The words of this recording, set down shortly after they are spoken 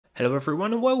Hello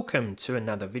everyone and welcome to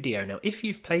another video. Now if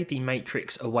you've played the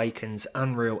Matrix Awakens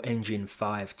Unreal Engine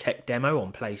 5 tech demo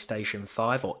on PlayStation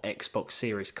 5 or Xbox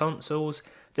Series consoles,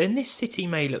 then this city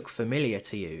may look familiar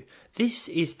to you. This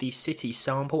is the city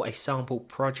sample, a sample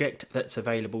project that's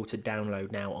available to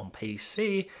download now on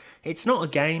PC. It's not a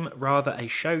game, rather a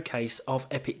showcase of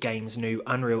Epic Games' new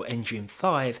Unreal Engine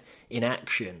 5 in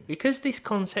action. Because this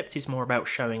concept is more about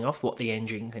showing off what the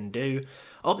engine can do,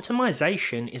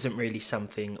 optimization isn't really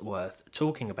something worth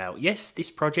talking about. Yes, this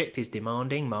project is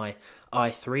demanding. My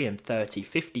i3 and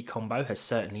 3050 combo has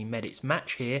certainly met its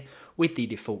match here with the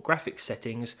default graphics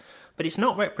settings, but it's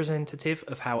not representative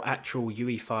of how actual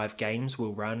UE5 games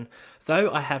will run,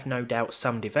 though I have no doubt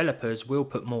some developers will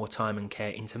put more time and care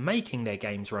into making their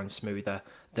games run smoother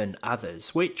than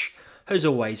others, which has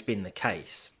always been the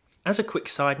case. As a quick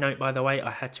side note, by the way,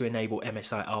 I had to enable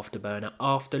MSI Afterburner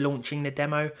after launching the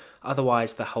demo,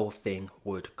 otherwise the whole thing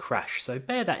would crash, so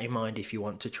bear that in mind if you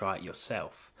want to try it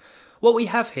yourself. What we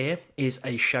have here is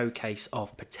a showcase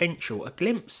of potential, a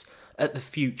glimpse at the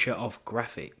future of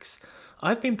graphics.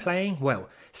 I've been playing, well,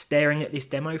 staring at this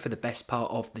demo for the best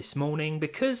part of this morning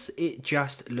because it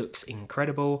just looks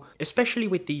incredible, especially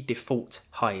with the default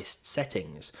highest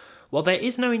settings. While there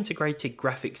is no integrated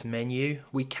graphics menu,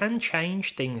 we can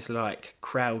change things like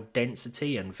crowd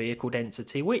density and vehicle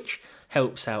density, which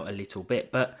helps out a little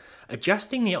bit, but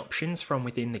adjusting the options from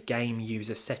within the game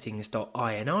user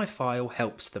settings.ini file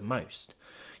helps the most.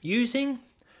 Using,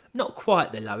 not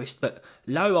quite the lowest, but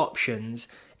low options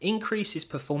increases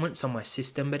performance on my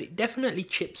system, but it definitely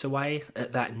chips away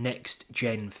at that next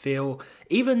gen feel,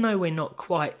 even though we're not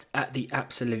quite at the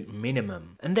absolute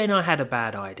minimum. And then I had a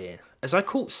bad idea. As I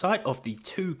caught sight of the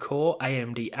 2-core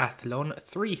AMD Athlon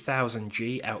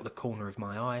 3000G out the corner of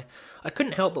my eye, I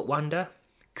couldn't help but wonder,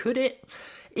 could it?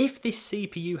 If this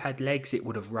CPU had legs, it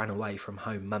would have run away from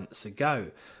home months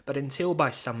ago, but until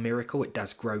by some miracle it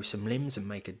does grow some limbs and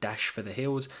make a dash for the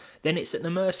hills, then it's at the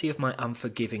mercy of my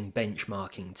unforgiving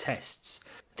benchmarking tests.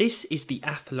 This is the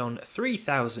Athlon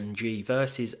 3000G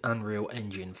versus Unreal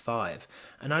Engine 5,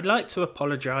 and I'd like to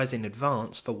apologise in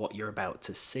advance for what you're about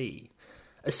to see.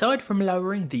 Aside from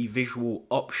lowering the visual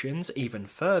options even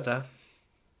further,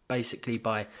 basically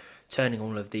by turning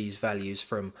all of these values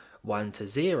from 1 to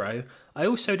 0, I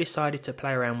also decided to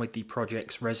play around with the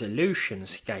project's resolution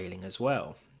scaling as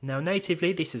well. Now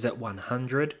natively this is at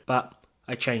 100, but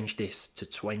I changed this to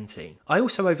 20. I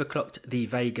also overclocked the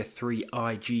Vega 3i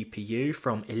GPU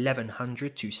from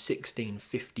 1100 to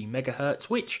 1650 MHz,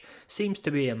 which seems to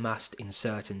be a must in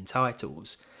certain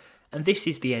titles. And this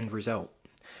is the end result.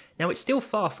 Now it's still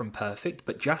far from perfect,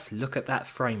 but just look at that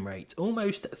frame rate,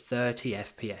 almost 30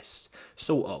 FPS,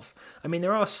 sort of. I mean,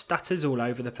 there are stutters all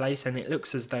over the place and it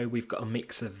looks as though we've got a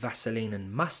mix of Vaseline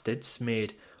and mustard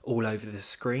smeared all over the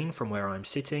screen from where I'm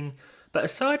sitting, but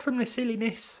aside from the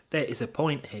silliness, there is a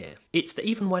point here. It's that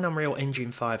even when Unreal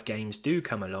Engine 5 games do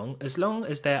come along, as long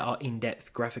as there are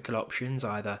in-depth graphical options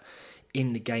either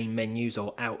in the game menus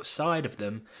or outside of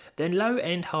them, then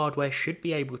low-end hardware should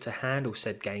be able to handle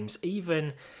said games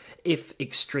even if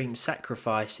extreme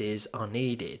sacrifices are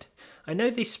needed. I know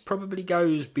this probably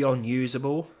goes beyond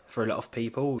usable for a lot of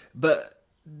people, but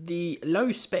the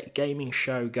low-spec gaming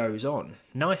show goes on.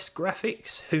 Nice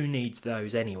graphics, who needs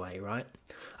those anyway, right?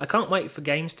 I can't wait for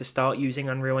games to start using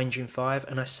Unreal Engine 5,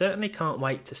 and I certainly can't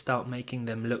wait to start making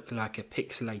them look like a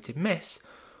pixelated mess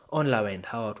on low-end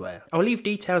hardware. I'll leave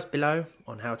details below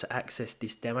on how to access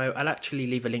this demo. I'll actually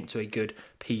leave a link to a good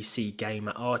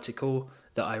PCGamer article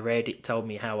that I read. It told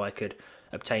me how I could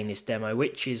obtain this demo,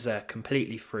 which is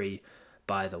completely free,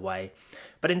 by the way.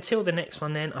 But until the next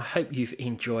one then, I hope you've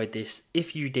enjoyed this.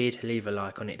 If you did, leave a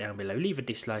like on it down below. Leave a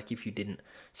dislike if you didn't.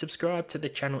 Subscribe to the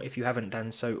channel if you haven't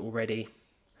done so already.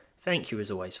 Thank you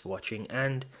as always for watching,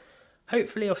 and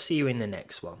hopefully I'll see you in the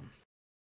next one.